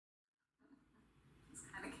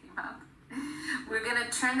up. We're going to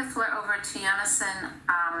turn the floor over to Jonathan.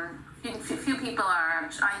 Few people are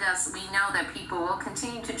joined us. We know that people will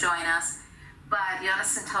continue to join us, but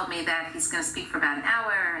Jonathan told me that he's going to speak for about an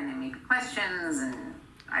hour, and there may be questions, and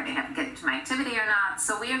I may have to get to my activity or not.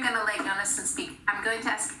 So we are going to let Jonathan speak. I'm going to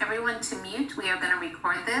ask everyone to mute. We are going to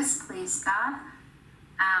record this, please God.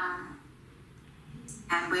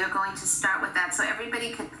 And we are going to start with that. So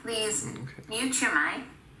everybody could please mute your mic,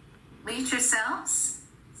 mute yourselves,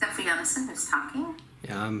 except for Jonathan, who's talking.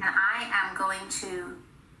 Yeah, and I am going to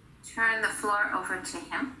turn the floor over to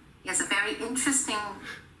him. He has a very interesting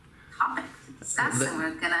topic to discuss, and we're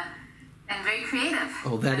going to, and very creative,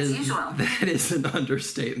 as usual. That is an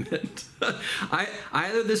understatement.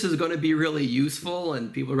 Either this is going to be really useful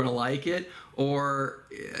and people are going to like it, or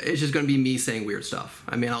it's just going to be me saying weird stuff.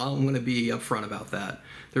 I mean, I'm going to be upfront about that.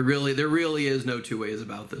 There really is no two ways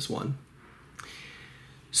about this one.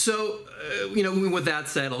 So, with that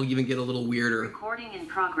said, I'll even get a little weirder. Recording in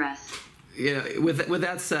progress. With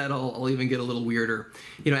that said, I'll even get a little weirder.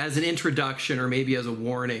 As an introduction or maybe as a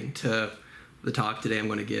warning to the talk today I'm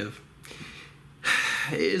going to give,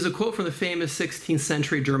 is a quote from the famous 16th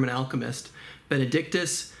century German alchemist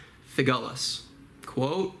Benedictus Figellus.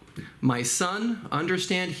 Quote, "My son,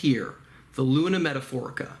 understand here the luna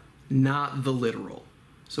metaphorica, not the literal."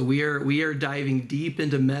 So we are diving deep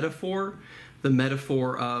into metaphor, the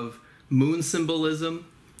metaphor of moon symbolism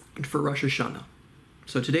for Rosh Hashana.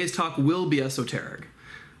 So today's talk will be esoteric.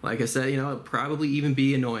 Like I said, it'll probably even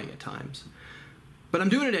be annoying at times. But I'm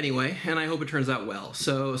doing it anyway, and I hope it turns out well.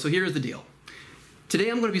 So here's the deal. Today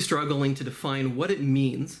I'm going to be struggling to define what it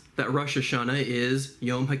means that Rosh Hashana is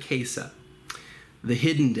Yom HaKeseh, the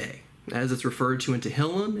hidden day, as it's referred to in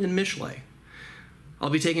Tehillim and Mishlei. I'll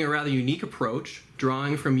be taking a rather unique approach,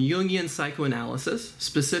 drawing from Jungian psychoanalysis,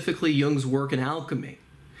 specifically Jung's work in alchemy.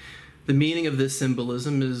 The meaning of this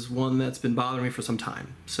symbolism is one that's been bothering me for some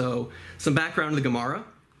time. So, some background in the Gemara.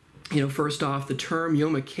 First off, the term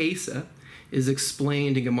Yom HaKeseh is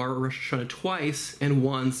explained in Gemara Rosh Hashana twice and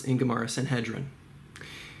once in Gemara Sanhedrin.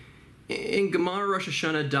 In Gemara Rosh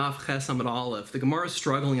Hashana Daf Ches Amud Aleph, the Gemara is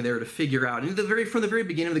struggling there to figure out, and from the very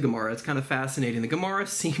beginning of the Gemara, it's kind of fascinating. The Gemara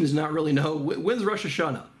seems to not really know when's Rosh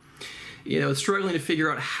Hashana. It's struggling to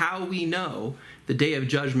figure out how we know the Day of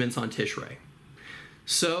Judgment's on Tishrei.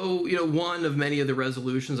 So, one of many of the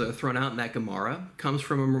resolutions that are thrown out in that Gemara comes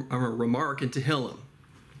from a remark in Tehillim,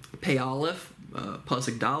 Pei Aleph,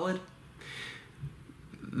 Pasuk Daled,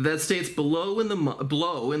 that states blow in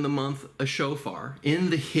the month a shofar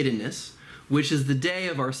in the hiddenness, which is the day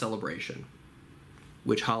of our celebration.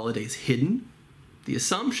 Which holiday is hidden? The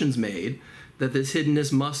assumption's made that this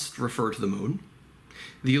hiddenness must refer to the moon.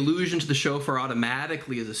 The allusion to the shofar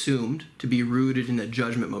automatically is assumed to be rooted in a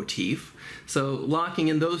judgment motif. So locking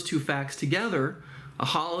in those two facts together, a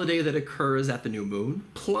holiday that occurs at the new moon,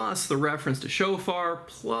 plus the reference to shofar,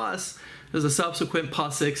 plus there's a subsequent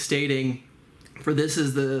pasuk stating, "For this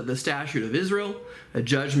is the statute of Israel, a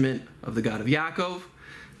judgment of the God of Yaakov."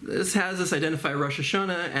 This has us identify Rosh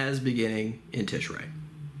Hashana as beginning in Tishrei.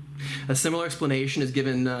 A similar explanation is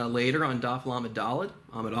given later on Daf Lamed Daled,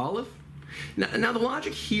 Amud Aleph. Now the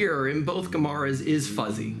logic here in both Gemaras is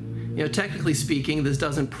fuzzy. Technically speaking, this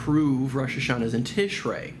doesn't prove Rosh Hashana is in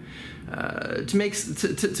Tishrei.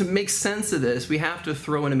 To make sense of this, we have to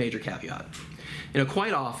throw in a major caveat.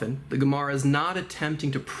 Quite often, the Gemara is not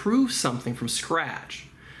attempting to prove something from scratch.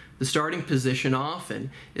 The starting position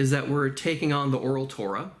often is that we're taking on the oral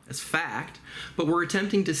Torah as fact, but we're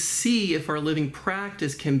attempting to see if our living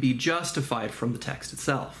practice can be justified from the text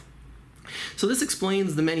itself. So this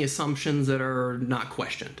explains the many assumptions that are not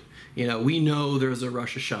questioned. We know there's a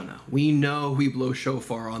Rosh Hashana. We know we blow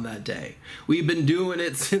shofar on that day. We've been doing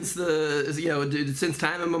it since since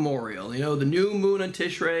time immemorial. The new moon on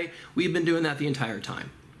Tishrei, we've been doing that the entire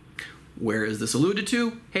time. Where is this alluded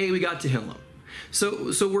to? Hey, we got Tehillim.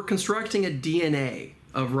 So we're constructing a DNA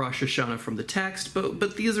of Rosh Hashana from the text,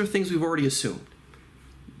 but these are things we've already assumed.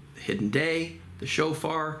 The hidden day, the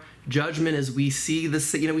shofar, judgment as we see the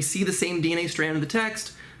same DNA strand in the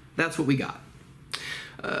text. That's what we got.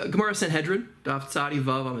 Gemara Sanhedrin, Daf Tzadi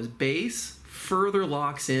Vav on his base, further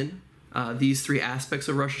locks in these three aspects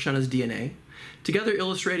of Rosh Hashana's DNA, together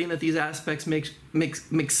illustrating that these aspects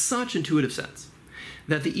make such intuitive sense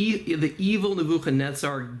that the evil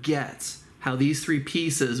Nebuchadnezzar gets how these three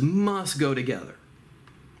pieces must go together.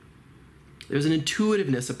 There's an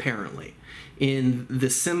intuitiveness, apparently, in the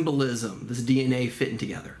symbolism, this DNA fitting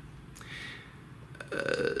together.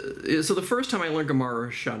 So the first time I learned Gemara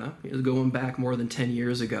Rosh Hashana is going back more than 10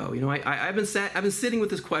 years ago. I've been sitting with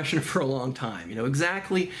this question for a long time.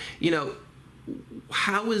 Exactly,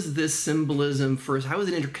 how is this symbolism first? How is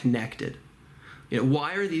it interconnected?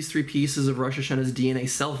 Why are these three pieces of Rosh Hashanah's DNA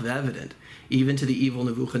self-evident, even to the evil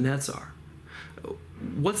Nebuchadnezzar?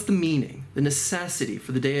 What's the meaning, the necessity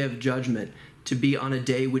for the day of judgment to be on a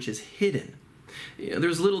day which is hidden?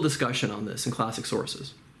 There's little discussion on this in classic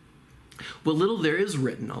sources. What little there is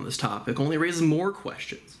written on this topic only raises more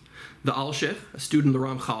questions. The Al-Sheikh, a student of the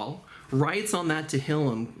Ramchal, writes on that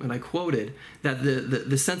Tehillim, and I quoted, that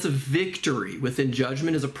the sense of victory within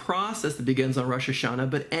judgment is a process that begins on Rosh Hashanah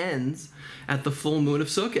but ends at the full moon of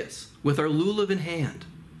Sukkot, with our lulav in hand.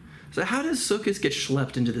 So how does Sukkot get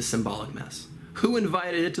schlepped into this symbolic mess? Who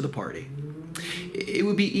invited it to the party? It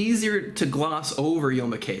would be easier to gloss over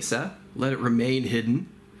Yom HaKeseh, let it remain hidden,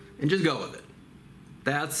 and just go with it.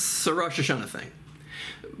 That's a Rosh Hashanah thing.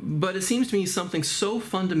 But it seems to me something so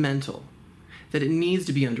fundamental that it needs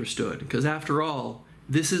to be understood, because after all,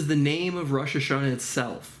 this is the name of Rosh Hashanah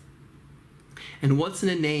itself. And what's in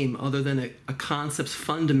a name other than a concept's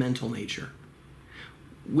fundamental nature?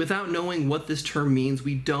 Without knowing what this term means,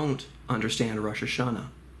 we don't understand Rosh Hashanah.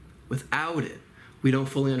 Without it, we don't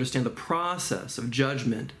fully understand the process of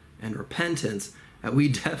judgment and repentance that we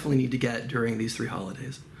definitely need to get during these three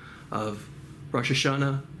holidays of Rosh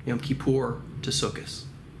Hashanah, Yom Kippur, to Sukkot.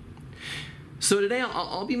 So today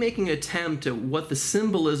I'll be making an attempt at what the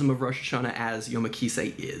symbolism of Rosh Hashanah as Yom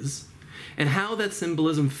HaKisei is, and how that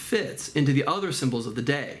symbolism fits into the other symbols of the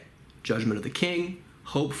day: judgment of the king,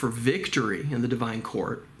 hope for victory in the divine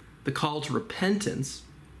court, the call to repentance,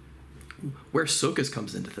 where Sukkot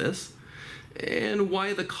comes into this, and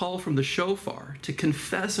why the call from the shofar to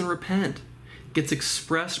confess and repent gets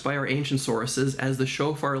expressed by our ancient sources as the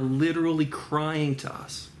shofar literally crying to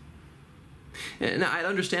us. And I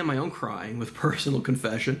understand my own crying with personal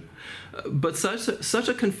confession, but such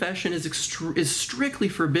a confession is strictly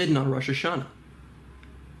forbidden on Rosh Hashanah.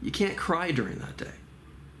 You can't cry during that day.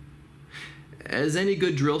 As any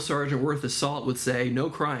good drill sergeant worth his salt would say, no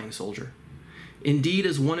crying, soldier. Indeed,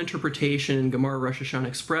 as one interpretation in Gemara Rosh Hashanah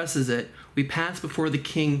expresses it, we pass before the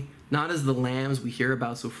king not as the lambs we hear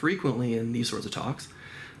about so frequently in these sorts of talks,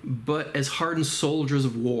 but as hardened soldiers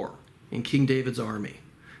of war in King David's army.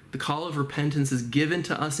 The call of repentance is given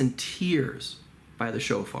to us in tears by the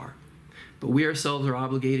shofar, but we ourselves are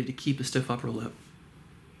obligated to keep a stiff upper lip.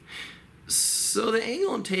 So the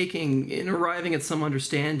angle I'm taking in arriving at some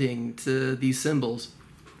understanding to these symbols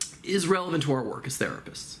is relevant to our work as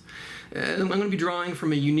therapists. And I'm going to be drawing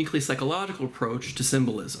from a uniquely psychological approach to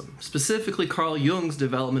symbolism, specifically Carl Jung's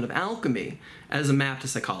development of alchemy as a map to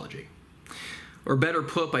psychology. Or better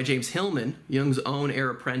put by James Hillman, Jung's own heir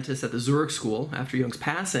apprentice at the Zurich School after Jung's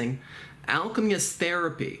passing, alchemy as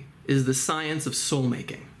therapy is the science of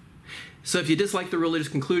soul-making. So if you dislike the religious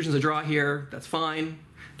conclusions I draw here, that's fine.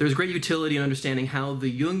 There's great utility in understanding how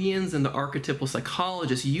the Jungians and the archetypal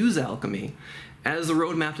psychologists use alchemy as a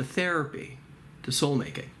roadmap to therapy, to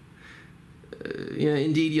soul-making.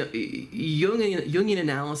 Indeed, Jungian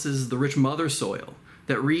analysis is the rich mother soil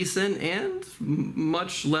that recent and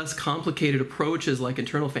much less complicated approaches like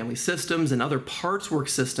internal family systems and other parts work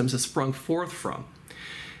systems have sprung forth from.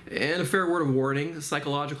 And a fair word of warning,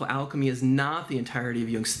 psychological alchemy is not the entirety of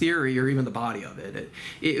Jung's theory or even the body of it.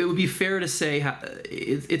 It would be fair to say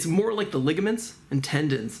it's more like the ligaments and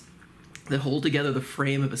tendons that hold together the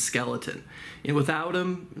frame of a skeleton. Without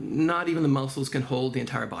them, not even the muscles can hold the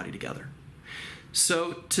entire body together.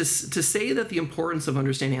 So to say that the importance of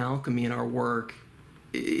understanding alchemy in our work,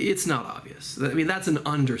 it's not obvious. I mean, that's an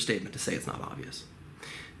understatement to say it's not obvious.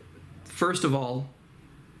 First of all,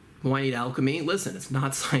 why need alchemy? Listen, it's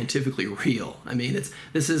not scientifically real. I mean,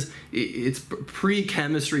 it's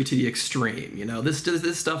pre-chemistry to the extreme.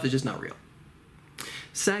 This stuff is just not real.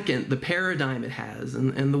 Second, the paradigm it has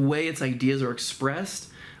and the way its ideas are expressed,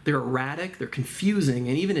 they're erratic, they're confusing,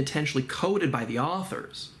 and even intentionally coded by the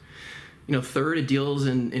authors. Third, it deals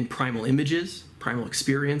in primal images, primal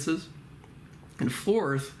experiences. And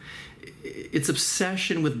fourth, its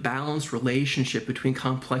obsession with balanced relationship between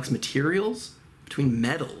complex materials, between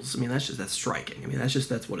metals. I mean, that's striking. I mean,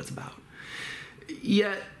 that's what it's about.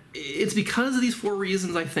 Yet, it's because of these four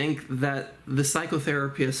reasons, I think, that the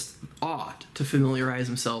psychotherapist ought to familiarize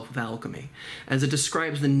himself with alchemy, as it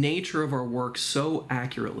describes the nature of our work so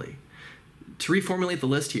accurately. To reformulate the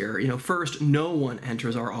list here, first, no one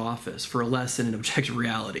enters our office for a lesson in objective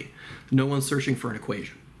reality. No one's searching for an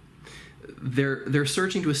equation. They're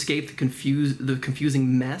searching to escape the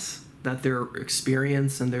confusing mess that their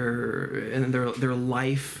experience and their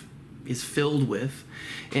life is filled with,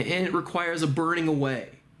 and it requires a burning away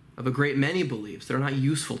of a great many beliefs that are not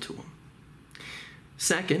useful to them.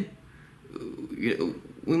 Second,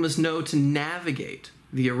 we must know to navigate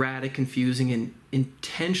the erratic, confusing, and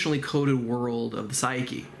intentionally coded world of the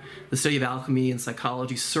psyche. The study of alchemy and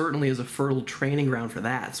psychology certainly is a fertile training ground for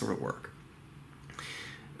that sort of work.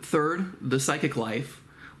 Third, the psychic life,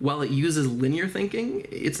 while it uses linear thinking,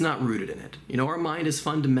 it's not rooted in it. Our mind is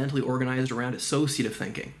fundamentally organized around associative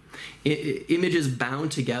thinking. Images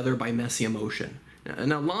bound together by messy emotion.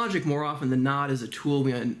 Now, logic, more often than not, is a tool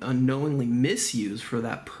we unknowingly misuse for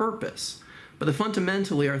that purpose. But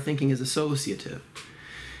fundamentally, our thinking is associative.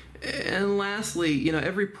 And lastly,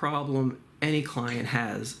 every problem any client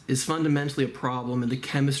has is fundamentally a problem in the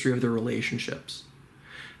chemistry of their relationships.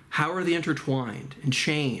 How are they intertwined and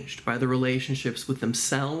changed by the relationships with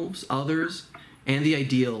themselves, others, and the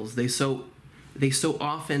ideals they so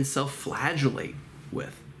often self-flagellate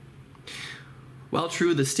with? While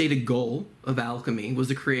true, the stated goal of alchemy was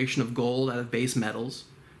the creation of gold out of base metals,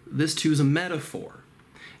 this too is a metaphor,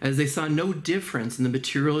 as they saw no difference in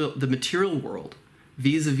the material world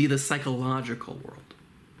vis-a-vis the psychological world.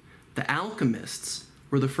 The alchemists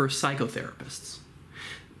were the first psychotherapists.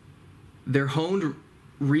 Their honed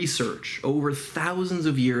research over thousands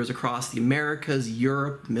of years across the Americas,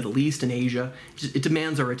 Europe, Middle East, and Asia, it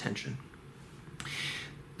demands our attention.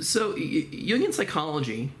 So Jungian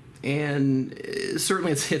psychology, and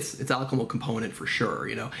certainly its alchemical component for sure,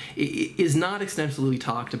 is not extensively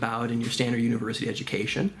talked about in your standard university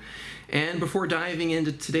education. And before diving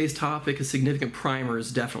into today's topic, a significant primer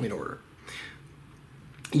is definitely in order.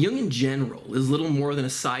 Jung in general is little more than a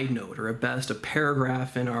side note, or at best a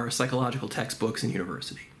paragraph in our psychological textbooks in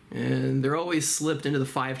university. And they're always slipped into the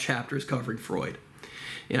 5 chapters covering Freud.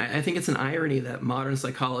 And I think it's an irony that modern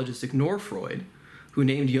psychologists ignore Freud, who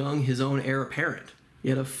named Jung his own heir apparent,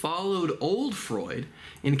 yet have followed old Freud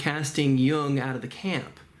in casting Jung out of the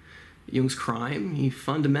camp. Jung's crime: he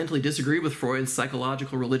fundamentally disagreed with Freud's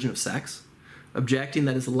psychological religion of sex, objecting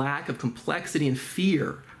that his lack of complexity and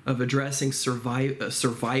fear of addressing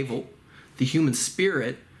survival, the human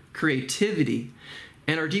spirit, creativity,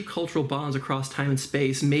 and our deep cultural bonds across time and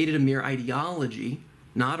space made it a mere ideology,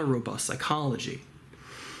 not a robust psychology.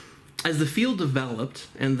 As the field developed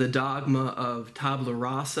and the dogma of tabula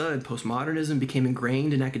rasa and postmodernism became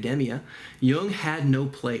ingrained in academia, Jung had no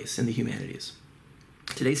place in the humanities.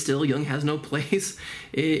 Today still, Jung has no place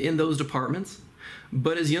in those departments,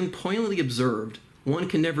 but as Jung poignantly observed, one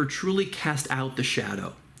can never truly cast out the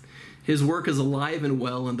shadow. His work is alive and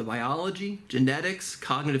well in the biology, genetics,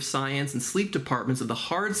 cognitive science, and sleep departments of the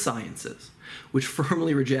hard sciences, which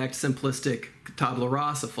firmly reject simplistic tabula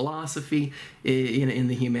rasa philosophy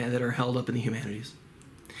that are held up in the humanities.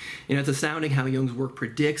 It's astounding how Jung's work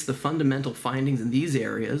predicts the fundamental findings in these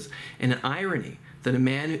areas, and an irony that a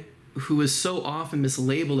man who is so often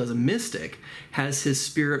mislabeled as a mystic has his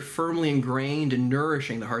spirit firmly ingrained in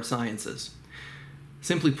nourishing the hard sciences.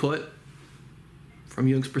 Simply put, from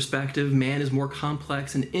Jung's perspective, man is more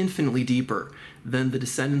complex and infinitely deeper than the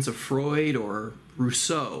descendants of Freud or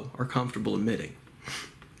Rousseau are comfortable admitting.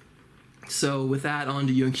 So with that, on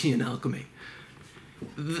to Jungian alchemy.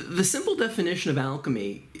 The simple definition of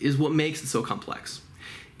alchemy is what makes it so complex.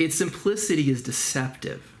 Its simplicity is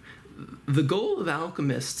deceptive. The goal of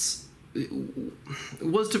alchemists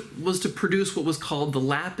was to produce what was called the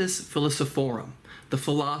lapis philosophorum, the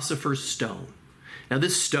philosopher's stone. Now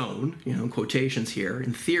this stone, in quotations here,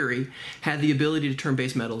 in theory, had the ability to turn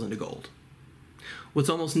base metals into gold. What's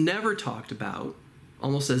almost never talked about,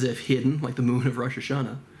 almost as if hidden, like the moon of Rosh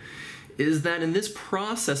Hashana, is that in this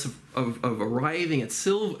process of arriving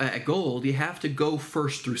at gold, you have to go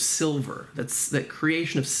first through silver. That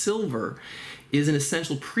creation of silver is an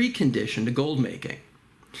essential precondition to gold making.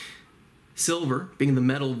 Silver, being the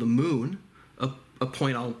metal of the moon, a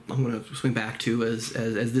point I'm going to swing back to as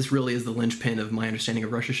this really is the linchpin of my understanding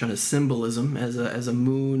of Rosh Hashana's symbolism as a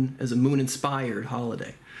moon-inspired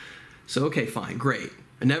holiday. So okay, fine, great.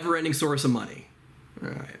 A never-ending source of money. All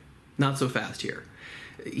right, not so fast here.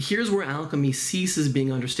 Here's where alchemy ceases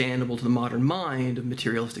being understandable to the modern mind of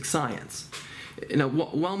materialistic science. Now,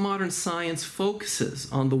 while modern science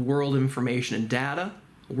focuses on the world of information and data,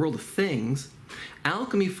 a world of things,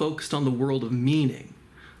 alchemy focused on the world of meaning.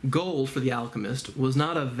 Gold, for the alchemist, was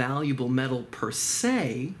not a valuable metal per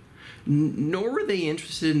se, nor were they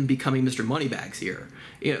interested in becoming Mr. Moneybags here.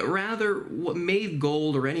 Rather, what made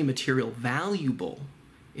gold or any material valuable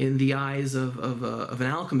in the eyes of an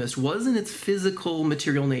alchemist wasn't its physical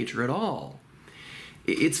material nature at all.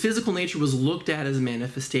 Its physical nature was looked at as a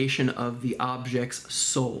manifestation of the object's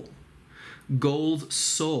soul. Gold's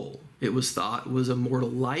soul, it was thought, was immortal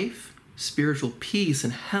life, spiritual peace,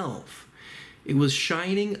 and health. It was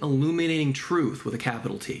shining, illuminating truth with a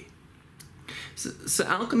capital T. So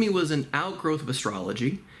alchemy was an outgrowth of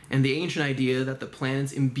astrology and the ancient idea that the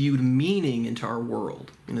planets imbued meaning into our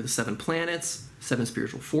world. The 7 planets, 7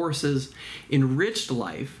 spiritual forces, enriched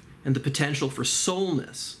life and the potential for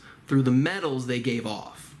soulness through the metals they gave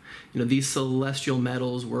off. These celestial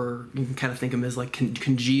metals were, you can kind of think of them as like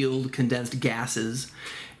congealed, condensed gases,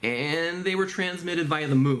 and they were transmitted via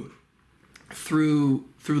the moon. Through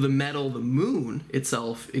the metal, the moon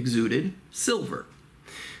itself exuded silver,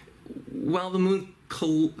 while the moon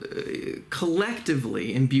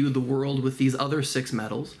collectively imbued the world with these other 6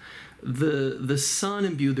 metals. The sun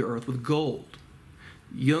imbued the earth with gold.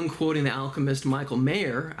 Jung, quoting the alchemist Michael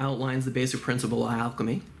Mayer, outlines the basic principle of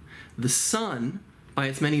alchemy. The sun, by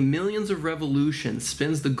its many millions of revolutions,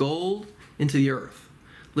 spins the gold into the earth.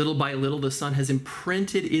 Little by little, the sun has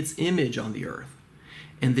imprinted its image on the earth,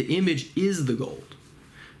 and the image is the gold.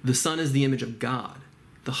 The sun is the image of God.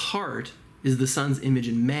 The heart is the sun's image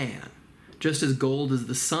in man, just as gold is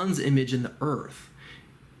the sun's image in the earth,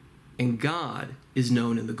 and God is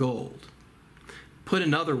known in the gold. Put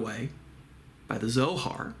another way, by the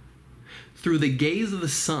Zohar, through the gaze of the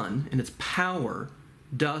sun and its power,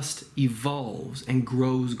 dust evolves and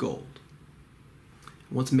grows gold.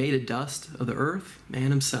 What's made of dust of the earth? Man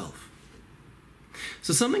himself.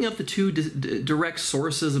 So summing up the 2 direct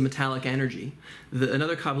sources of metallic energy,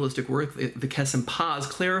 another Kabbalistic work, the Kesem Paz,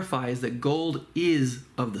 clarifies that gold is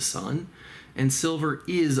of the sun and silver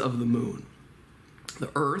is of the moon. The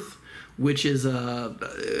earth, which is a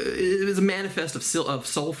manifest of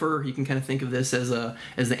sulfur. You can kind of think of this as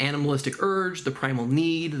the animalistic urge, the primal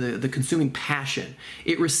need, the consuming passion.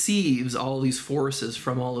 It receives all these forces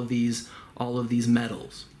from all of these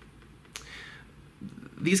metals.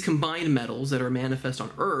 These combined metals that are manifest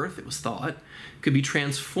on Earth, it was thought, could be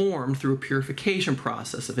transformed through a purification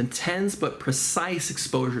process of intense but precise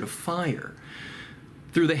exposure to fire.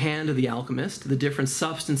 Through the hand of the alchemist, the different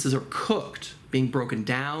substances are cooked, being broken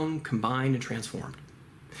down, combined, and transformed.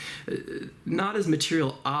 Not as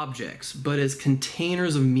material objects, but as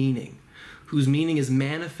containers of meaning, whose meaning is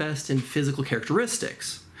manifest in physical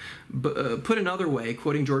characteristics. Put another way,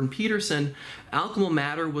 quoting Jordan Peterson, alchemical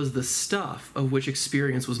matter was the stuff of which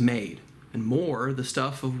experience was made, and more, the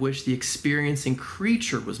stuff of which the experiencing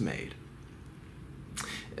creature was made.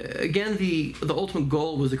 Again, the ultimate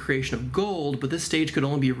goal was the creation of gold, but this stage could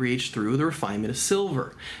only be reached through the refinement of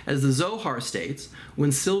silver. As the Zohar states,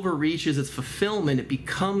 when silver reaches its fulfillment, it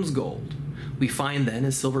becomes gold. We find then,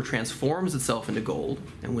 as silver transforms itself into gold,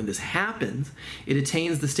 and when this happens, it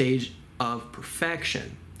attains the stage of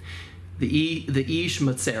perfection. The Ish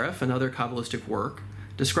Matzeref, another Kabbalistic work,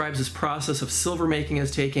 describes this process of silver making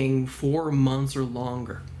as taking 4 months or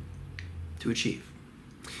longer to achieve.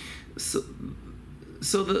 So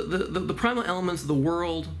the primal elements of the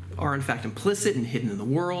world are in fact implicit and hidden in the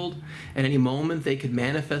world. At any moment they could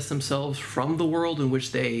manifest themselves from the world in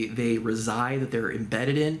which they reside, that they're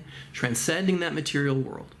embedded in, transcending that material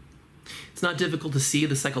world. It's not difficult to see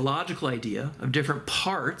the psychological idea of different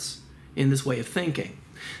parts in this way of thinking.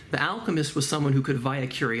 The alchemist was someone who could, via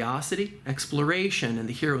curiosity, exploration, and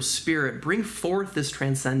the hero's spirit, bring forth this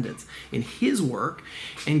transcendence in his work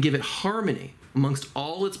and give it harmony amongst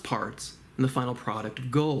all its parts in the final product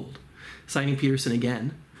of gold. Citing Peterson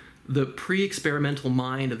again, the pre-experimental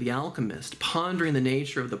mind of the alchemist, pondering the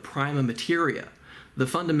nature of the prima materia, the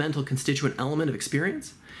fundamental constituent element of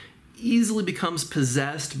experience, easily becomes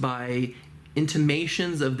possessed by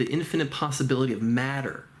intimations of the infinite possibility of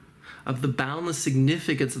matter, of the boundless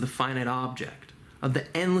significance of the finite object, of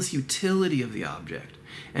the endless utility of the object,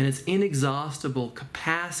 and its inexhaustible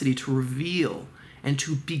capacity to reveal and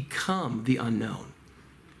to become the unknown.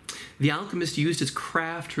 The alchemist used his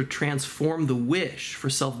craft to transform the wish for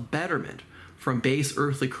self-betterment from base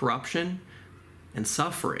earthly corruption and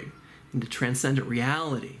suffering into transcendent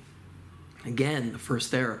reality. Again, the first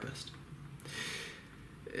therapist.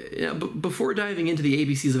 Before diving into the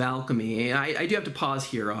ABCs of alchemy, I do have to pause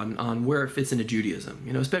here on where it fits into Judaism.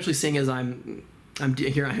 Especially seeing as I'm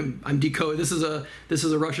decoding. This is a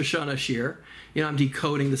Rosh Hashana shir. I'm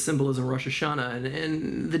decoding the symbolism of Rosh Hashana,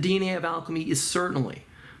 and the DNA of alchemy is certainly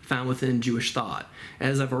found within Jewish thought,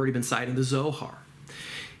 as I've already been citing the Zohar.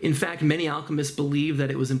 In fact, many alchemists believed that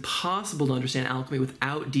it was impossible to understand alchemy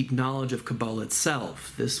without deep knowledge of Kabbalah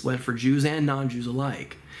itself. This went for Jews and non-Jews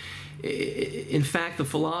alike. In fact, the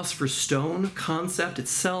philosopher's stone concept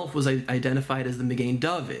itself was identified as the Magen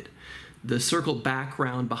David, the circled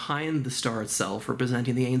background behind the star itself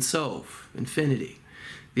representing the Ein Sof, infinity,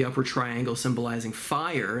 the upward triangle symbolizing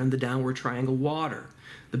fire, and the downward triangle water,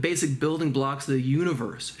 the basic building blocks of the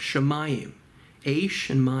universe, Shemayim, Aish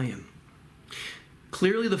and Mayim.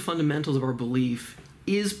 Clearly, the fundamentals of our belief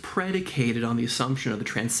is predicated on the assumption of the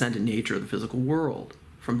transcendent nature of the physical world.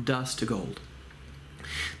 from dust to gold.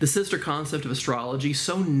 The sister concept of astrology,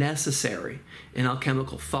 so necessary in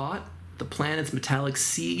alchemical thought, the planet's metallic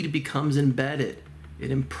seed becomes embedded.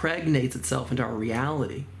 It impregnates itself into our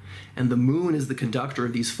reality. And the moon is the conductor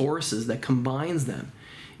of these forces that combines them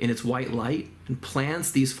in its white light and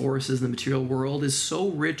plants these forces in the material world is so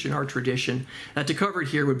rich in our tradition that to cover it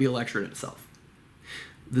here would be a lecture in itself.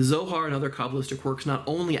 The Zohar and other Kabbalistic works not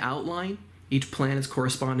only outline each planet's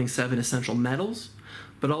corresponding 7 essential metals,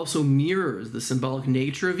 but also mirrors the symbolic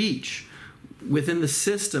nature of each within the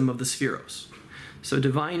system of the spheros. So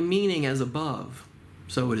divine meaning as above,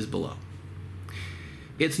 so it is below.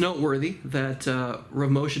 It's noteworthy that Rav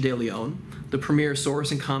Moshe de Leon, the premier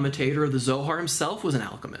source and commentator of the Zohar himself, was an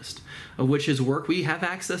alchemist, of which his work we have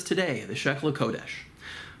access today, the Shekel HaKodesh.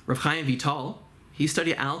 Rav Chaim Vital, he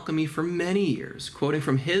studied alchemy for many years, quoting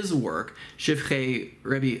from his work, Shivchei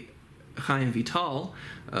Rebbe Chaim Vital.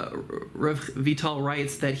 Rav Vital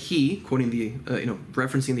writes that he, quoting the,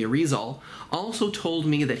 referencing the Arizal, also told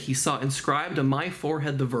me that he saw inscribed on my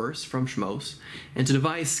forehead the verse from Shmos, and to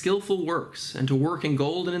devise skillful works, and to work in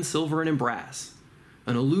gold and in silver and in brass,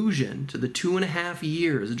 an allusion to the 2.5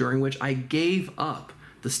 years during which I gave up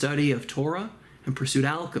the study of Torah and pursued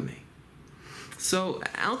alchemy. So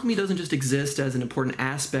alchemy doesn't just exist as an important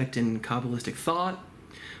aspect in Kabbalistic thought,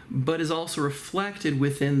 but is also reflected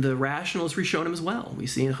within the rationalist Rishonim as well. We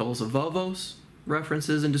see in Chavos Avavos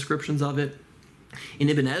references and descriptions of it. In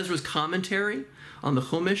Ibn Ezra's commentary on the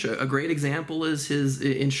Chumash, a great example is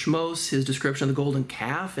in Shmos, his description of the golden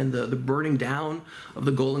calf and the burning down of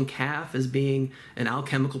the golden calf as being an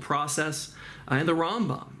alchemical process. And the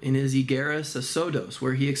Rambam in his Igeres Sodos,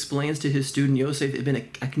 where he explains to his student Yosef ibn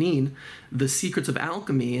Aknin the secrets of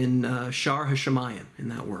alchemy in Shar HaShamayim, in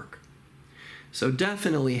that work. So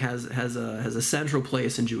definitely has a central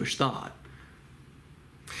place in Jewish thought.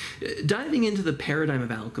 Diving into the paradigm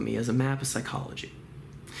of alchemy as a map of psychology,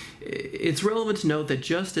 it's relevant to note that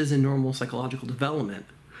just as in normal psychological development,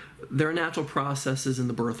 there are natural processes in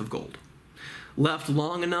the birth of gold. Left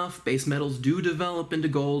long enough, base metals do develop into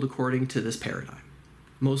gold according to this paradigm.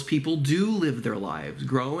 Most people do live their lives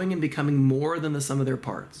growing and becoming more than the sum of their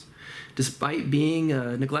parts. Despite being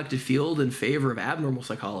a neglected field in favor of abnormal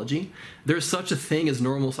psychology, there's such a thing as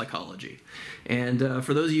normal psychology. And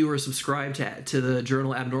for those of you who are subscribed to the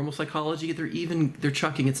journal Abnormal Psychology, they're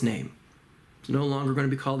chucking its name. It's no longer going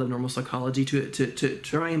to be called abnormal psychology to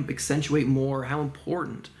try and accentuate more how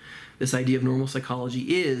important this idea of normal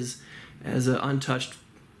psychology is as an untouched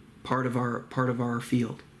part of our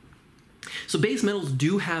field. So base metals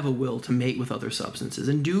do have a will to mate with other substances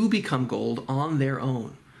and do become gold on their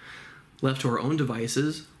own. Left to our own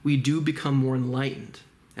devices, we do become more enlightened.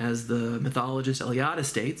 As the mythologist Eliade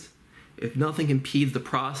states, if nothing impedes the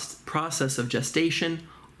process of gestation,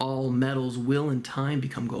 all metals will in time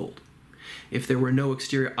become gold. If there were no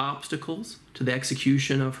exterior obstacles to the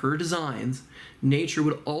execution of her designs, nature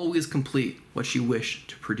would always complete what she wished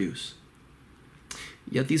to produce.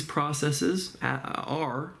 Yet these processes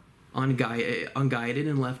are unguided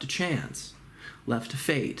and left to chance, left to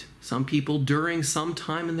fate. Some people during some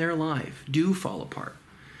time in their life do fall apart.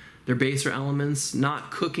 Their baser elements,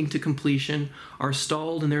 not cooking to completion, are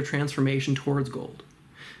stalled in their transformation towards gold.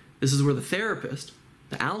 This is where the therapist,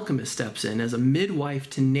 the alchemist, steps in as a midwife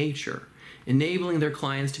to nature, enabling their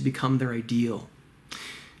clients to become their ideal.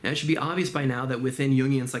 Now, it should be obvious by now that within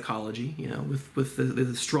Jungian psychology, with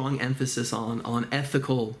the strong emphasis on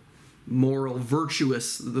ethical, moral, the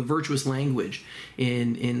virtuous language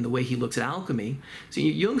in the way he looks at alchemy. So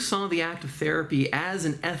Jung saw the act of therapy as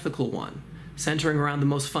an ethical one, centering around the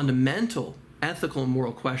most fundamental ethical and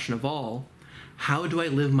moral question of all: how do I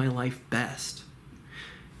live my life best?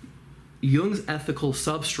 Jung's ethical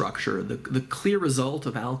substructure, the clear result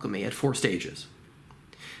of alchemy, had 4 stages.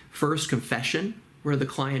 First, confession, where the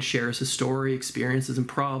client shares his story, experiences, and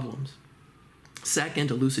problems.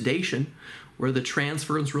 Second, elucidation, where the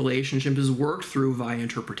transference relationship is worked through via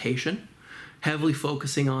interpretation, heavily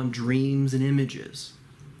focusing on dreams and images.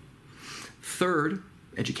 Third,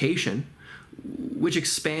 education, which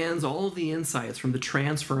expands all of the insights from the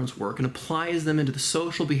transference work and applies them into the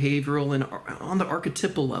social, behavioral, and on the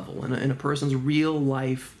archetypal level in a person's real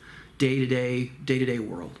life, day-to-day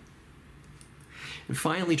world. And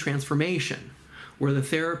finally, transformation, where the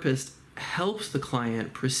therapist helps the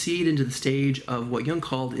client proceed into the stage of what Jung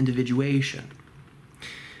called individuation.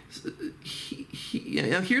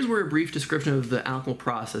 Now here's where a brief description of the alchemical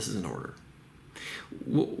process is in order.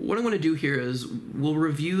 What I'm going to do here is we'll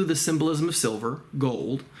review the symbolism of silver,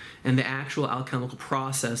 gold, and the actual alchemical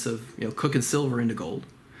process of cooking silver into gold.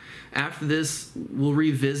 After this, we'll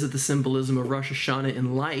revisit the symbolism of Rosh Hashana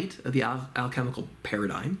in light of the alchemical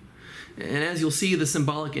paradigm. And as you'll see, the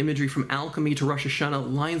symbolic imagery from alchemy to Rosh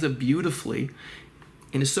Hashana lines up beautifully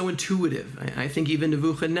and is so intuitive. I think even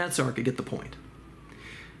Nebuchadnezzar could get the point.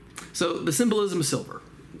 So the symbolism of silver.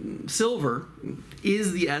 Silver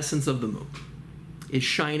is the essence of the moon. It's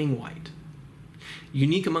shining white.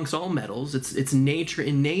 Unique amongst all metals, its nature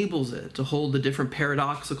enables it to hold the different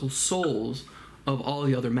paradoxical souls of all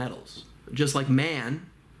the other metals. Just like man,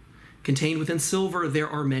 contained within silver, there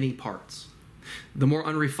are many parts. The more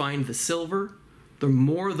unrefined the silver, the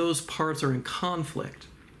more those parts are in conflict.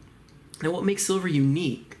 Now, what makes silver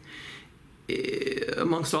unique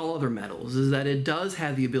amongst all other metals is that it does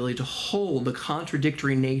have the ability to hold the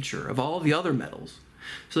contradictory nature of all the other metals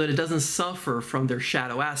so that it doesn't suffer from their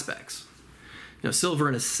shadow aspects. Now, silver,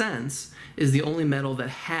 in a sense, is the only metal that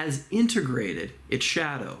has integrated its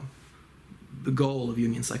shadow, the goal of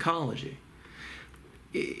Jungian psychology.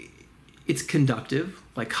 It's conductive,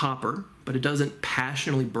 like copper, but it doesn't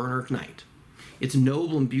passionately burn or ignite. It's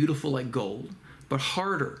noble and beautiful like gold, but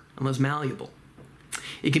harder and less malleable.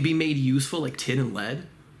 It can be made useful like tin and lead,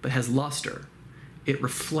 but has luster. It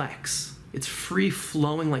reflects. It's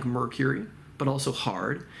free-flowing like mercury, but also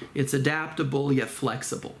hard. It's adaptable yet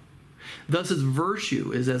flexible. Thus, its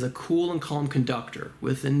virtue is as a cool and calm conductor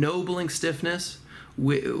with ennobling stiffness,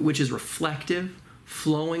 which is reflective,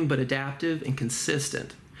 flowing but adaptive and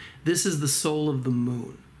consistent. This is the soul of the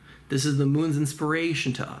moon. This is the moon's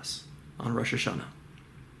inspiration to us on Rosh Hashana.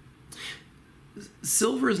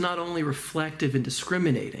 Silver is not only reflective and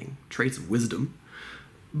discriminating, traits of wisdom,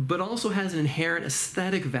 but also has an inherent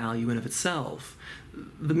aesthetic value in of itself.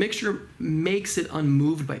 The mixture makes it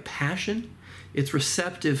unmoved by passion. It's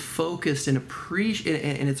receptive, focused, and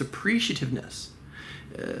its appreciativeness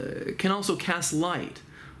can also cast light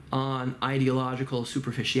on ideological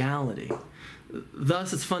superficiality.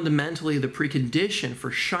 Thus, it's fundamentally the precondition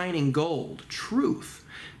for shining gold, truth,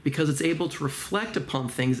 because it's able to reflect upon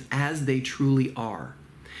things as they truly are.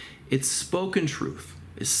 Its spoken truth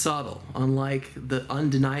is subtle. Unlike the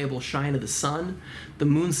undeniable shine of the sun, the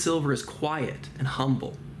moon's silver is quiet and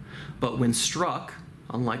humble. But when struck,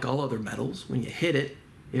 unlike all other metals, when you hit it,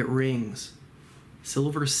 it rings.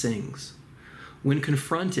 Silver sings. When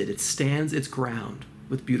confronted, it stands its ground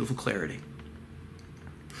with beautiful clarity.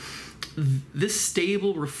 This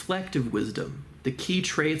stable, reflective wisdom, the key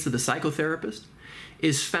traits of the psychotherapist,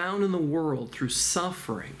 is found in the world through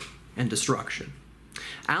suffering and destruction.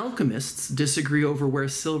 Alchemists disagree over where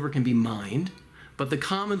silver can be mined, but the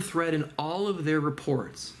common thread in all of their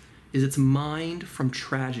reports is its mined from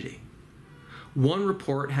tragedy. One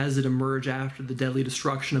report has it emerge after the deadly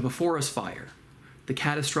destruction of a forest fire, the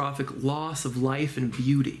catastrophic loss of life and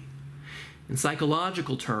beauty. In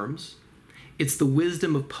psychological terms, it's the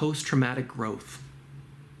wisdom of post-traumatic growth.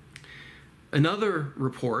 Another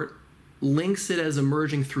report links it as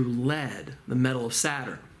emerging through lead, the metal of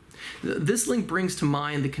Saturn. This link brings to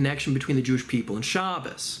mind the connection between the Jewish people and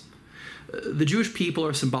Shabbos. The Jewish people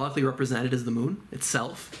are symbolically represented as the moon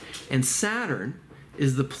itself, and Saturn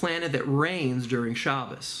is the planet that reigns during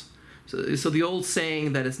Shabbos. So the old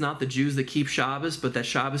saying that it's not the Jews that keep Shabbos, but that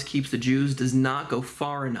Shabbos keeps the Jews does not go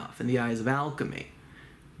far enough in the eyes of alchemy.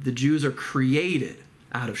 The Jews are created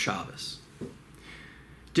out of Shabbos.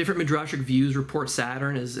 Different midrashic views report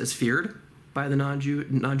Saturn as feared by the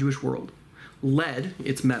non-Jewish world. Lead,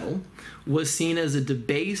 its metal, was seen as a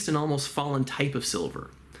debased and almost fallen type of silver,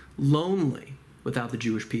 lonely without the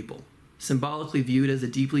Jewish people, symbolically viewed as a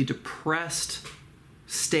deeply depressed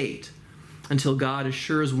state until God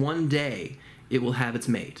assures one day it will have its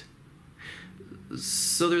mate.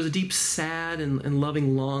 So there's a deep sad and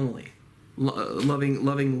loving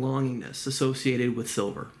longingness associated with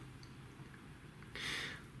silver.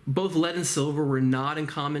 Both lead and silver were not in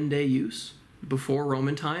common day use before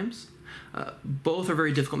Roman times. Both are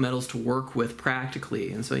very difficult metals to work with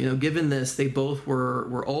practically, and so given this, they both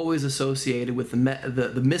were always associated with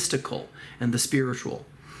the mystical and the spiritual,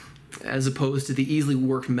 as opposed to the easily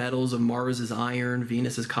worked metals of Mars's iron,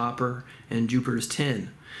 Venus's copper, and Jupiter's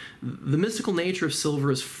tin. The mystical nature of silver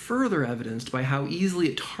is further evidenced by how easily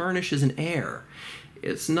it tarnishes in air.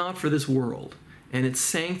 It's not for this world, and its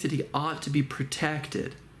sanctity ought to be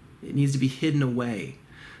protected. It needs to be hidden away.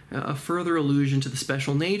 A further allusion to the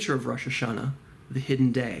special nature of Rosh Hashana, the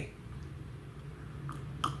hidden day.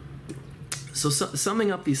 So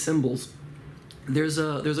summing up these symbols, there's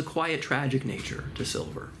a quiet, tragic nature to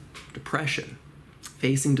silver. Depression,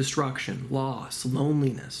 facing destruction, loss,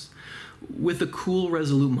 loneliness, with a cool,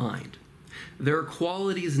 resolute mind. There are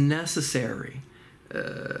qualities necessary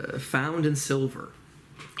found in silver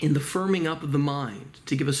in the firming up of the mind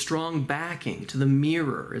to give a strong backing to the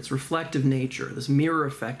mirror, its reflective nature, this mirror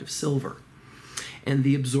effect of silver, and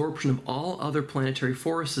the absorption of all other planetary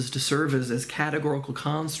forces to serve as categorical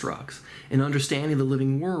constructs in understanding the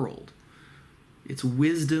living world. Its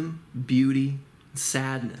wisdom, beauty, and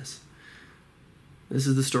sadness. This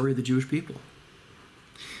is the story of the Jewish people.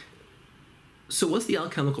 So what's the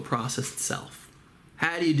alchemical process itself?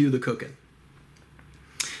 How do you do the cooking?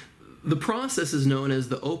 The process is known as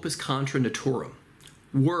the opus contra naturam,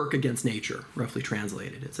 work against nature, roughly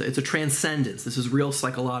translated. It's a transcendence. This is real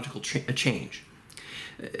psychological change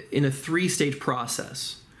in a three-stage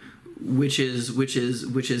process, which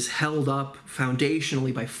is held up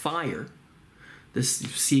foundationally by fire, this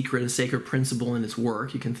secret and sacred principle in its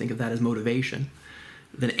work. You can think of that as motivation.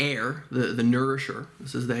 Then air, the nourisher.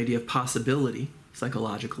 This is the idea of possibility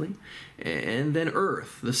psychologically. And then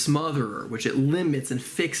earth, the smotherer, which it limits and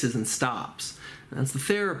fixes and stops. And that's the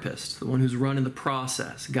therapist, the one who's running the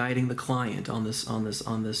process, guiding the client on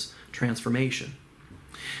this transformation.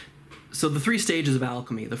 So the three stages of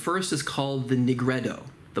alchemy. The first is called the nigredo,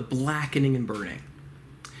 the blackening and burning.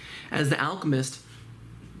 As the alchemist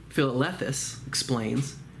Philalethes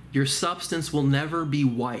explains, your substance will never be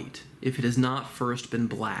white if it has not first been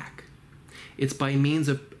black. It's by means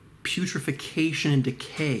of putrefaction and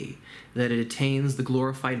decay that it attains the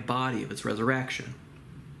glorified body of its resurrection.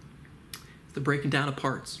 It's the breaking down of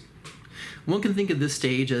parts. One can think of this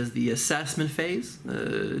stage as the assessment phase,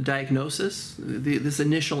 diagnosis, this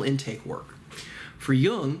initial intake work. For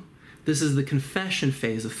Jung, this is the confession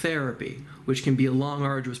phase of therapy, which can be a long,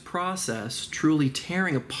 arduous process, truly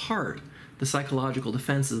tearing apart the psychological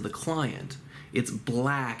defenses of the client. It's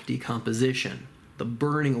black decomposition, the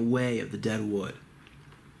burning away of the dead wood.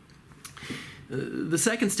 The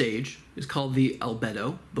second stage is called the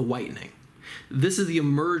albedo, the whitening. This is the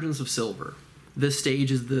emergence of silver. This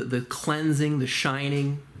stage is the cleansing, the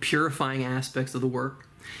shining, purifying aspects of the work.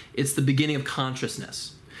 It's the beginning of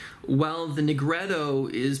consciousness. While the nigredo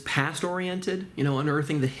is past-oriented,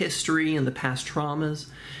 unearthing the history and the past traumas,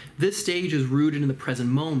 this stage is rooted in the present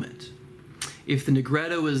moment. If the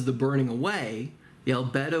nigredo is the burning away, the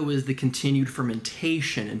albedo is the continued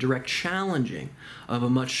fermentation and direct challenging of a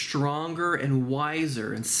much stronger and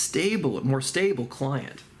wiser and more stable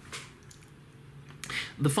client.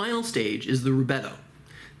 The final stage is the rubedo,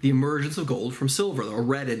 the emergence of gold from silver, or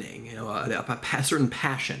reddening, a certain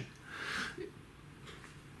passion.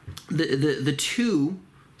 The two,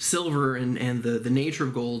 silver and the nature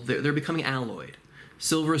of gold, they're becoming alloyed.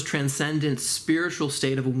 Silver is transcendent spiritual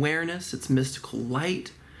state of awareness, its mystical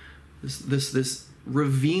light, this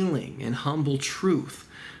revealing and humble truth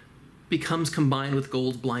becomes combined with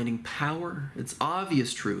gold's blinding power, its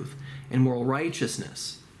obvious truth, and moral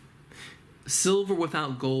righteousness. Silver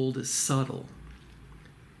without gold is subtle.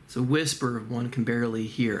 It's a whisper one can barely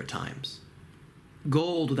hear at times.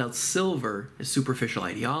 Gold without silver is superficial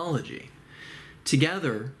ideology.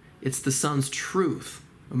 Together, it's the sun's truth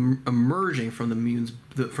emerging from the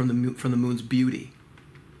moon's beauty.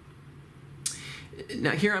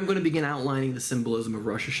 Now here I'm going to begin outlining the symbolism of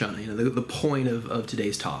Rosh Hashana, the point of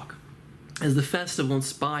today's talk, as the festival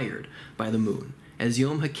inspired by the moon, as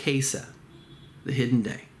Yom HaKeseh, the hidden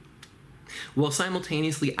day, while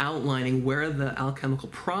simultaneously outlining where the alchemical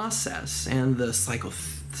process and the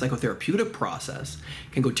psychotherapeutic process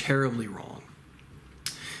can go terribly wrong.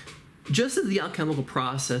 Just as the alchemical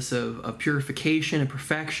process of purification and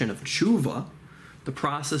perfection of tshuva, the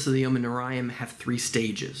process of the Yom Noraim have three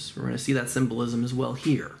stages. We're going to see that symbolism as well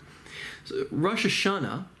here. So Rosh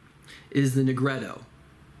Hashana is the nigredo.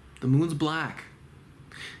 The moon's black.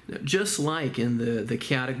 Just like in the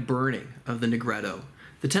chaotic burning of the nigredo,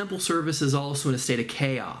 the temple service is also in a state of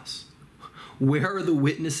chaos. Where are the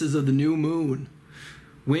witnesses of the new moon?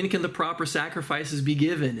 When can the proper sacrifices be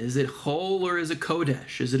given? Is it Chol or is it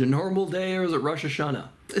Kodesh? Is it a normal day or is it Rosh Hashanah?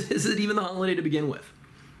 Is it even the holiday to begin with?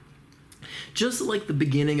 Just like the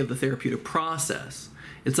beginning of the therapeutic process,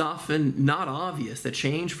 it's often not obvious that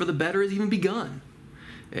change for the better has even begun.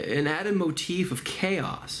 An added motif of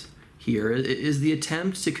chaos here is the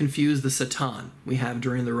attempt to confuse the Satan we have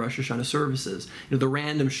during the Rosh Hashanah services. The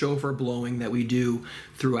random shofar blowing that we do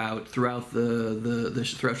throughout Shacharis,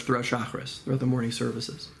 throughout the morning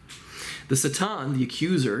services. The Satan, the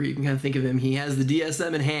accuser, you can kind of think of him, he has the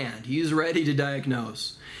DSM in hand. He's ready to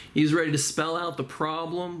diagnose. He's ready to spell out the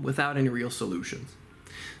problem without any real solutions.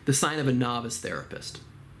 The sign of a novice therapist.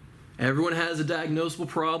 Everyone has a diagnosable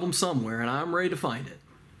problem somewhere, and I'm ready to find it.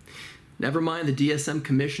 Never mind the DSM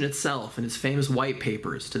Commission itself and its famous white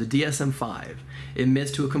papers to the DSM-5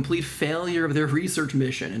 admits to a complete failure of their research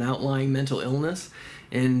mission in outlying mental illness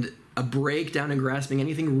and a breakdown in grasping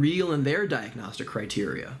anything real in their diagnostic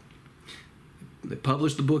criteria. They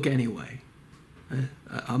published the book anyway.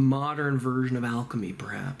 A modern version of alchemy,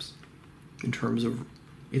 perhaps, in terms of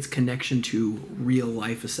its connection to real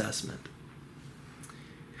life assessment.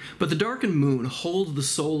 But the darkened moon holds the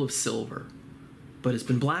soul of silver, but it's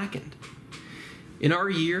been blackened. In our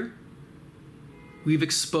year, we've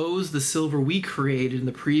exposed the silver we created in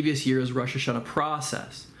the previous year's Rosh Hashana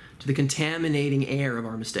process to the contaminating air of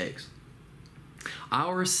our mistakes.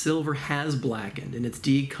 Our silver has blackened in its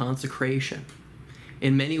deconsecration.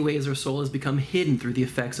 In many ways, our soul has become hidden through the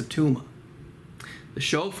effects of Tuma. The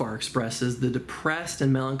shofar expresses the depressed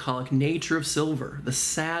and melancholic nature of silver, the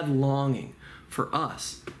sad longing for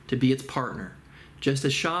us to be its partner, just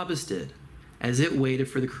as Shabbos did, as it waited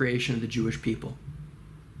for the creation of the Jewish people.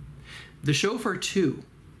 The shofar, too,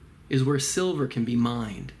 is where silver can be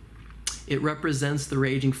mined. It represents the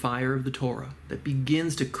raging fire of the Torah that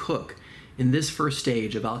begins to cook in this first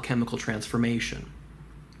stage of alchemical transformation.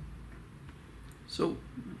 So,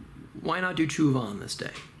 why not do tshuva on this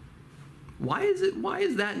day? Why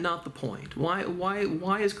is that not the point?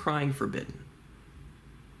 Why is crying forbidden?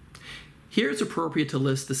 Here it's appropriate to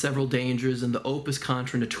list the several dangers in the opus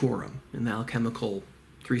contra naturam, in the alchemical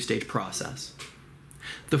three-stage process.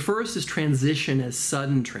 The first is transition as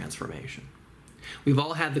sudden transformation. We've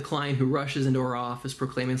all had the client who rushes into our office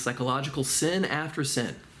proclaiming psychological sin after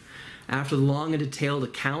sin. After the long and detailed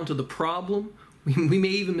account of the problem, we may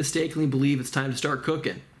even mistakenly believe it's time to start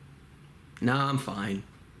cooking. Nah, I'm fine.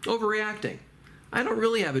 Overreacting. I don't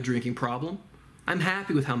really have a drinking problem. I'm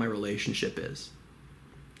happy with how my relationship is.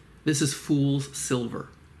 This is fool's silver,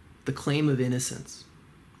 the claim of innocence.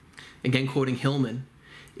 Again, quoting Hillman,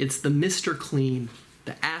 it's the Mr. Clean,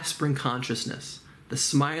 the aspirin consciousness, the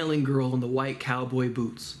smiling girl in the white cowboy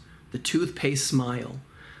boots, the toothpaste smile,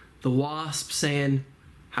 the wasp saying,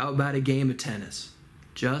 "How about a game of tennis?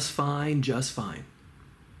 Just fine, just fine."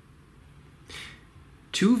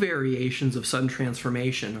 Two variations of sudden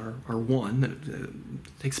transformation are one,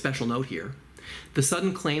 that takes special note here. The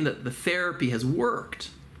sudden claim that the therapy has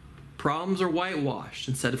worked. Problems are whitewashed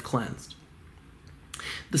instead of cleansed.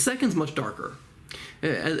 The second's much darker.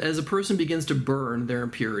 As a person begins to burn their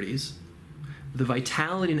impurities, the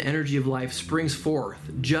vitality and energy of life springs forth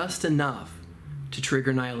just enough to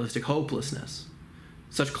trigger nihilistic hopelessness.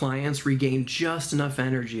 Such clients regain just enough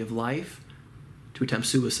energy of life to attempt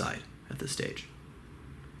suicide at this stage.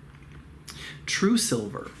 True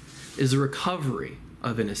silver is a recovery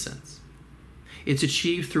of innocence. It's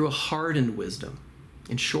achieved through a hardened wisdom.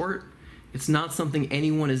 In short, it's not something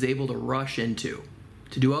anyone is able to rush into.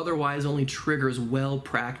 To do otherwise only triggers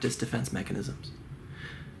well-practiced defense mechanisms.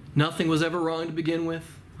 Nothing was ever wrong to begin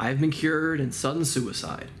with. I've been cured, and sudden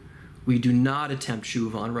suicide. We do not attempt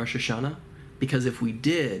tshuva on Rosh Hashana, because if we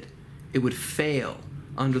did, it would fail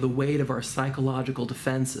under the weight of our psychological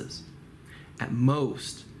defenses. At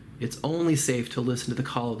most, it's only safe to listen to the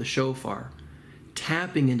call of the shofar,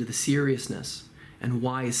 tapping into the seriousness and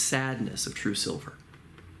wise sadness of true silver.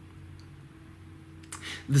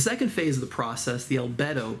 The second phase of the process, the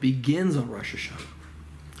albedo, begins on Rosh Hashana.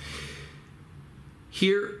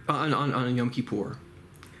 Here on Yom Kippur,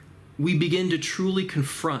 we begin to truly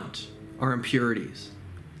confront our impurities,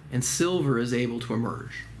 and silver is able to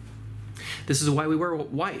emerge. This is why we wear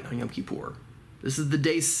white on Yom Kippur. This is the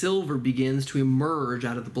day silver begins to emerge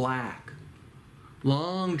out of the black.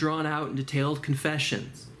 Long drawn out and detailed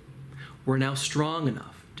confessions were now strong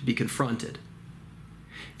enough to be confronted.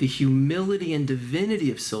 The humility and divinity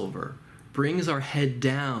of silver brings our head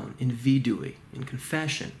down in vidui, in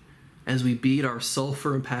confession, as we beat our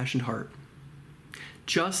sulfur-impassioned heart.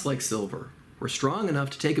 Just like silver, we're strong enough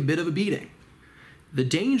to take a bit of a beating. The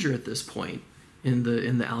danger at this point in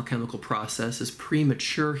the alchemical process is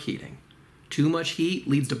premature heating. Too much heat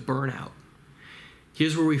leads to burnout.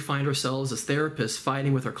 Here's where we find ourselves as therapists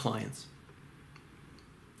fighting with our clients.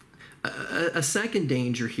 A second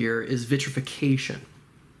danger here is vitrification.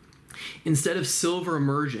 Instead of silver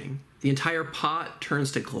emerging, the entire pot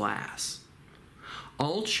turns to glass.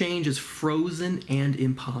 All change is frozen and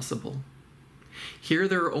impossible. Here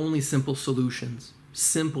there are only simple solutions,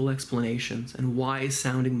 simple explanations, and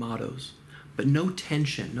wise-sounding mottos, but no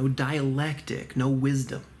tension, no dialectic, no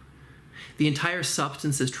wisdom. The entire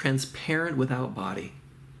substance is transparent without body.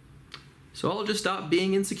 So I'll just stop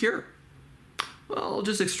being insecure. I'll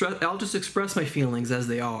just express my feelings as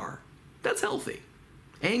they are. That's healthy.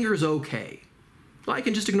 Anger is okay. Well, I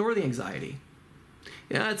can just ignore the anxiety.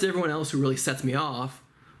 Yeah, it's everyone else who really sets me off.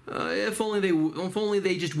 If only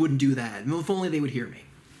they just wouldn't do that. If only they would hear me.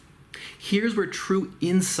 Here's where true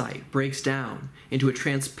insight breaks down into a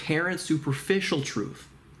transparent, superficial truth.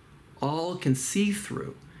 all can see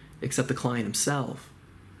through except the client himself.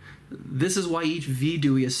 This is why each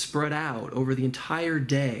vidui is spread out over the entire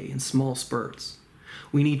day in small spurts.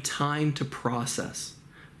 We need time to process.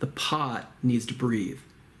 The pot needs to breathe.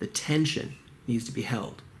 The tension needs to be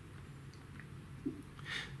held.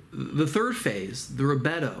 The third phase, the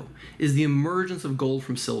rebetto, is the emergence of gold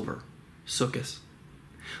from silver, sukkahs.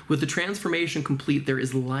 With the transformation complete, there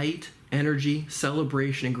is light, energy,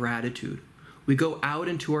 celebration, and gratitude. We go out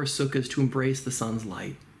into our sukkahs to embrace the sun's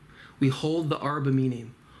light. We hold the arba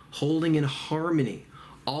minim, holding in harmony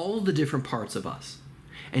all the different parts of us,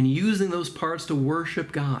 and using those parts to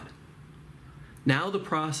worship God. Now the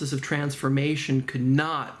process of transformation could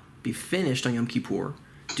not be finished on Yom Kippur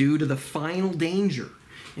due to the final danger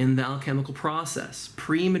in the alchemical process,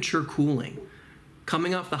 premature cooling,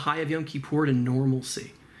 coming off the high of Yom Kippur to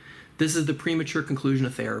normalcy. This is the premature conclusion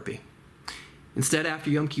of therapy. Instead, after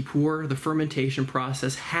Yom Kippur, the fermentation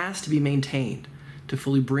process has to be maintained to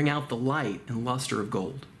fully bring out the light and luster of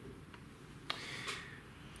gold.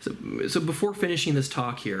 So before finishing this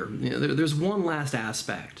talk here, there's one last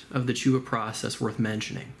aspect of the tshuva process worth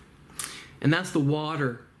mentioning, and that's the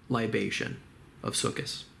water libation of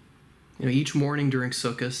sukkahs. Each morning during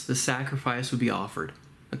sukkahs, the sacrifice would be offered,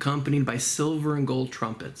 accompanied by silver and gold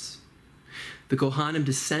trumpets. The Kohanim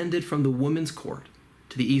descended from the women's court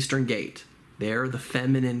to the eastern gate. There, the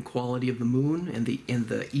feminine quality of the moon and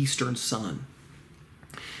the eastern sun.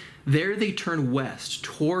 There they turned west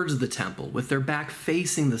towards the temple with their back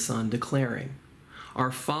facing the sun, declaring,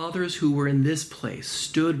 "Our fathers who were in this place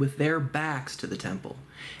stood with their backs to the temple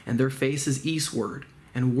and their faces eastward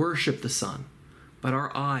and worshiped the sun, but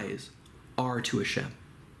our eyes are to Hashem."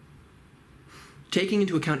 Taking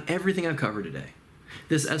into account everything I've covered today,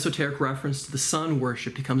 this esoteric reference to the sun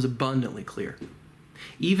worship becomes abundantly clear.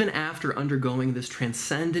 Even after undergoing this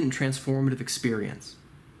transcendent and transformative experience,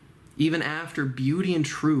 even after beauty and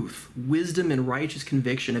truth, wisdom and righteous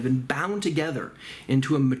conviction have been bound together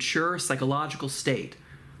into a mature psychological state,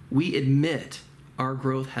 we admit our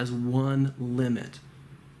growth has one limit.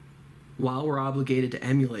 While we're obligated to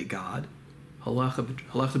emulate God, halacha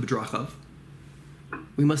b'drachav,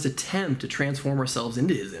 we must attempt to transform ourselves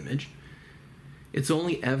into His image. It's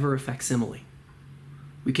only ever a facsimile.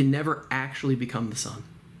 We can never actually become the sun.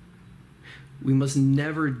 We must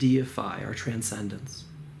never deify our transcendence.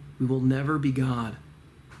 We will never be God,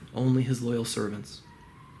 only His loyal servants.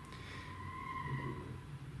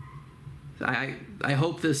 I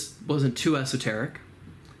hope this wasn't too esoteric,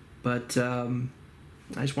 but I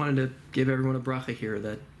just wanted to give everyone a bracha here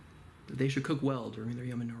that they should cook well during their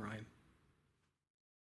Yom Noraim.